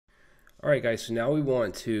All right, guys, so now we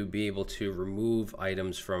want to be able to remove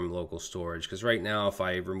items from local storage, because right now if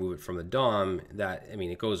I remove it from the DOM,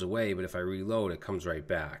 it goes away, but if I reload, it comes right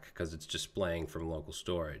back because it's displaying from local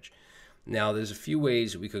storage. Now, there's a few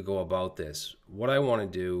ways we could go about this. What I want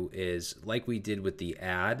to do is, like we did with the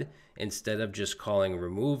add, instead of just calling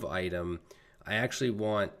remove item, I actually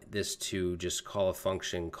want this to just call a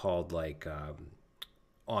function called like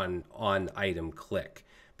on item click,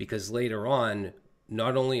 because later on,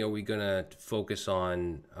 not only are we going to focus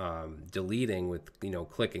on deleting with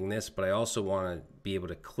clicking this, but I also want to be able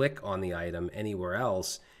to click on the item anywhere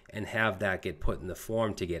else and have that get put in the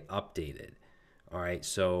form to get updated. All right,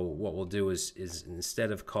 so what we'll do is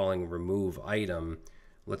instead of calling remove item,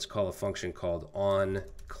 let's call a function called on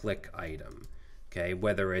click item. Okay,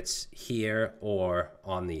 whether it's here or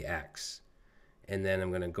on the X. And then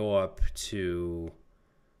I'm going to go up to,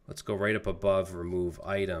 let's go right up above remove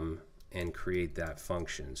item and create that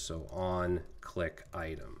function. So on click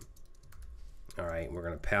item. All right, we're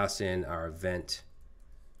going to pass in our event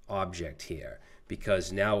object here,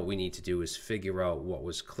 because now what we need to do is figure out what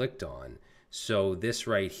was clicked on. So this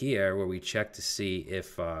right here, where we check to see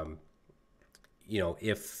if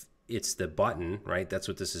if it's the button, right? That's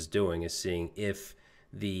what this is doing, is seeing if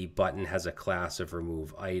the button has a class of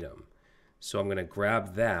remove item. So I'm going to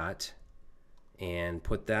grab that and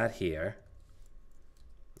put that here.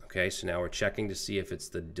 Okay, so now we're checking to see if it's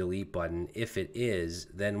the delete button. If it is,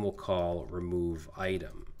 then we'll call remove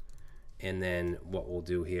item. And then what we'll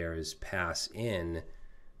do here is pass in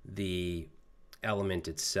the element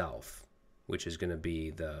itself, which is going to be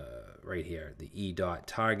the right here, the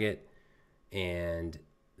e.target, and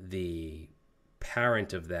the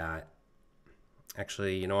parent of that.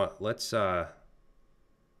 Actually, you know what? Let's I'm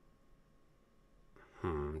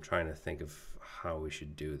trying to think of how we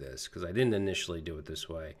should do this, because I didn't initially do it this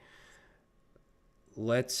way.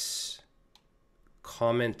 Let's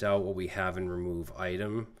comment out what we have in remove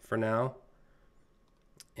item for now,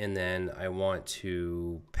 and then I want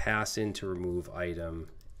to pass into remove item,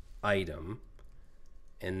 and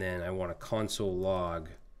then I want to console log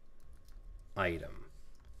item.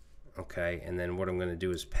 Okay, and then what I'm going to do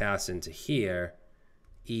is pass into here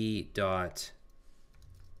e.target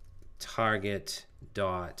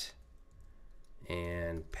dot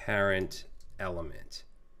and parent element.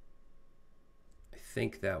 I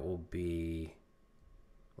think that will be,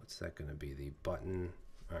 what's that going to be, the button?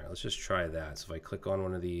 All right, let's just try that. So if I click on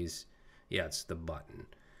one of these, yeah, it's the button.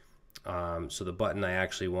 So the button I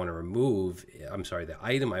actually want to remove, the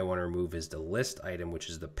item I want to remove is the list item, which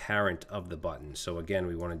is the parent of the button. So again,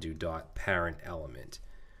 we want to do dot parent element.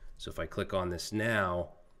 So if I click on this now,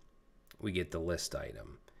 we get the list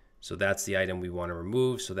item. So that's the item we want to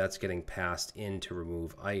remove. So that's getting passed into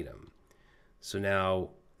remove item. So now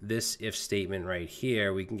this if statement right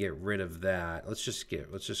here, we can get rid of that. Let's just get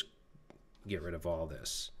rid of all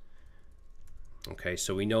this. Okay,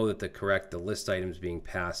 so we know that the list item is being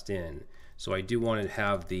passed in. So I do want to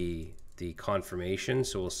have the confirmation.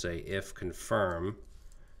 So we'll say if confirm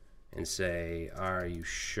and say, are you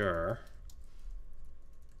sure?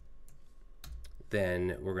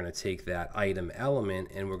 Then we're going to take that item element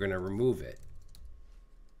and we're going to remove it.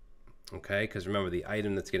 Okay, because remember, the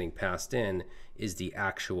item that's getting passed in is the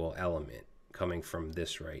actual element coming from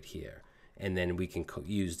this right here. And then we can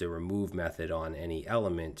use the remove method on any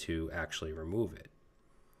element to actually remove it.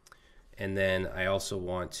 And then I also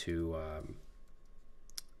want to,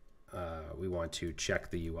 we want to check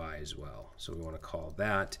the UI as well. So we want to call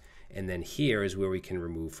that. And then here is where we can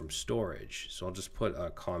remove from storage. So I'll just put a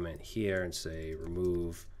comment here and say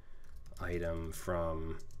remove item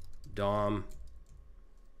from DOM.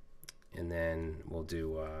 And then we'll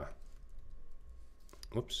do,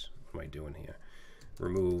 whoops, what am I doing here?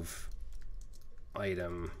 Remove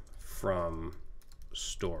item from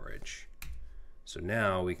storage. So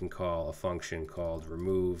now we can call a function called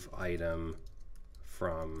remove item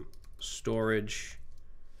from storage.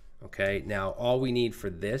 Okay, now all we need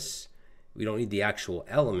for this, we don't need the actual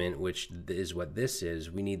element, which is what this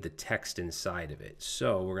is. We need the text inside of it.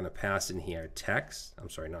 So we're going to pass in here text,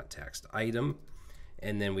 not text, item,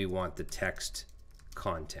 and then we want the text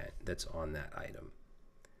content that's on that item.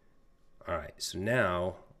 All right, so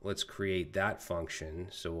now let's create that function.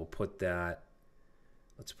 So we'll put that,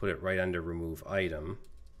 let's put it right under remove item.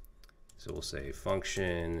 So we'll say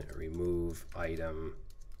function remove item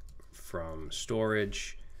from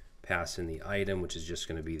storage, pass in the item, which is just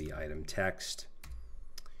going to be the item text.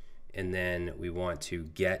 And then we want to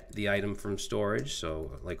get the item from storage.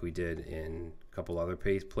 So like we did in a couple other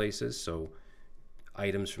places. So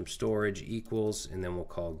items from storage equals, and then we'll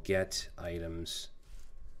call get items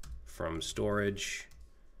from storage.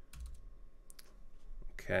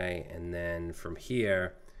 Okay, and then from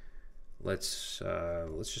here, let's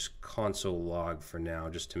just console log for now,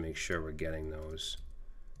 just to make sure we're getting those.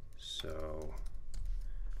 So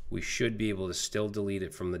we should be able to still delete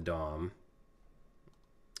it from the DOM.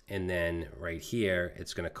 And then right here,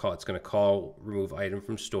 it's going to call remove item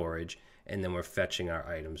from storage, and then we're fetching our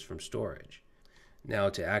items from storage. Now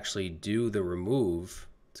to actually do the remove,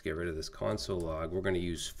 let's get rid of this console log, we're going to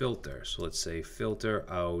use filter. So let's say filter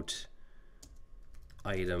out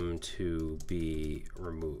item to be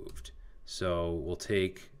removed. So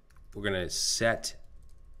we're going to set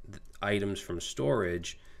the items from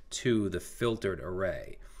storage to the filtered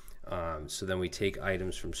array. So then we take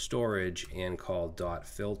items from storage and call dot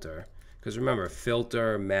filter, because remember,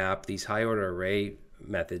 filter, map, these high order array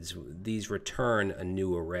methods, these return a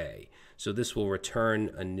new array. So this will return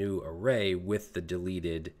a new array with the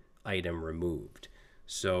deleted item removed.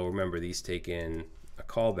 So remember, these take in a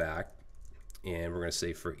callback, and we're going to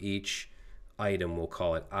say for each item we'll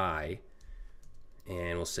call it I,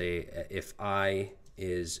 and we'll say if I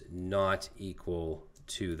is not equal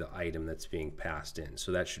to the item that's being passed in.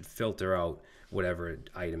 So that should filter out whatever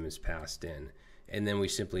item is passed in. And then we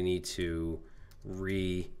simply need to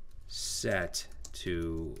reset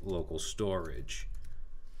to local storage,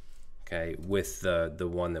 okay, with the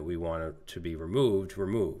one that we want to be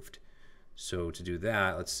removed. So to do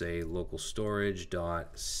that, let's say local storage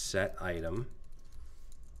dot set item,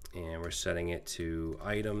 and we're setting it to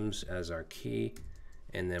items as our key,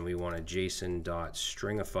 and then we want a JSON dot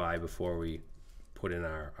stringify before we put in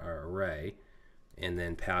our array, and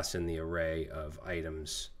then pass in the array of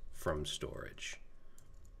items from storage.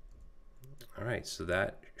 All right, so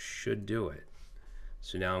that should do it.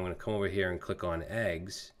 So now I'm going to come over here and click on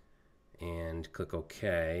eggs and click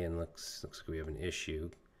OK, and looks like we have an issue.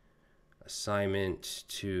 Assignment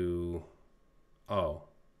to, oh,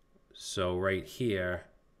 so right here,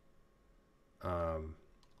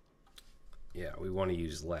 yeah, we want to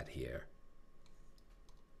use let here.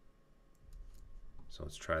 So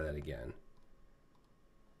let's try that again.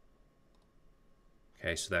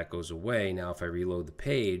 Okay, so that goes away. Now if I reload the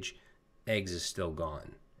page, eggs is still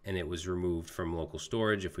gone, and it was removed from local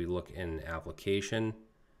storage. If we look in application,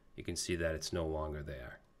 you can see that it's no longer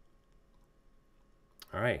there.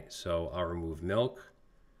 All right, so I'll remove milk.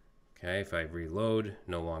 Okay, if I reload,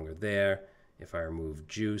 no longer there. If I remove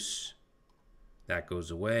juice, that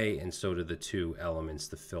goes away, and so do the two elements,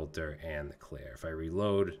 the filter and the clear. If I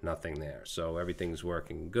reload, nothing there. So everything's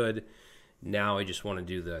working good. Now I just want to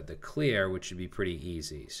do the clear, which should be pretty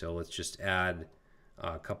easy. So let's just add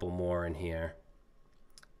a couple more in here.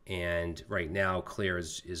 And right now, clear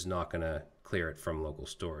is not going to clear it from local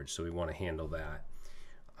storage, so we want to handle that.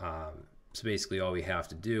 So basically all we have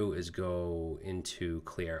to do is go into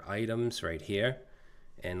clear items right here,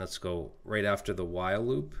 and let's go right after the while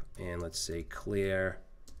loop, and let's say clear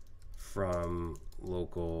from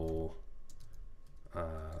local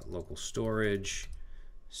storage.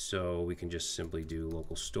 So we can just simply do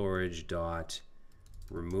local storage dot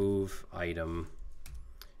remove item.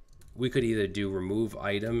 We could either do remove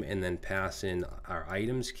item and then pass in our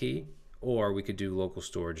items key, or we could do local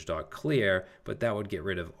storage dot clear, but that would get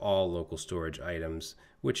rid of all local storage items,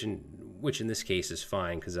 which in this case is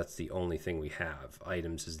fine because that's the only thing we have.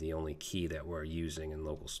 Items is the only key that we're using in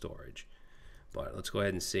local storage. But let's go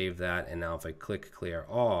ahead and save that, and now if I click clear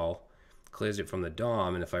all, clears it from the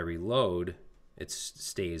DOM, and if I reload, it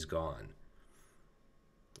stays gone.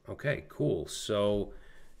 Okay, cool. So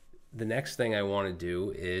the next thing I want to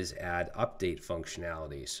do is add update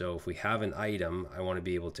functionality. So if we have an item, I want to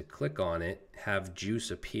be able to click on it, have juice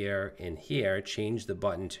appear in here, change the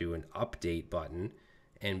button to an update button,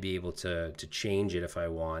 and be able to change it if I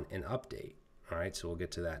want and update. All right, so we'll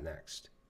get to that next.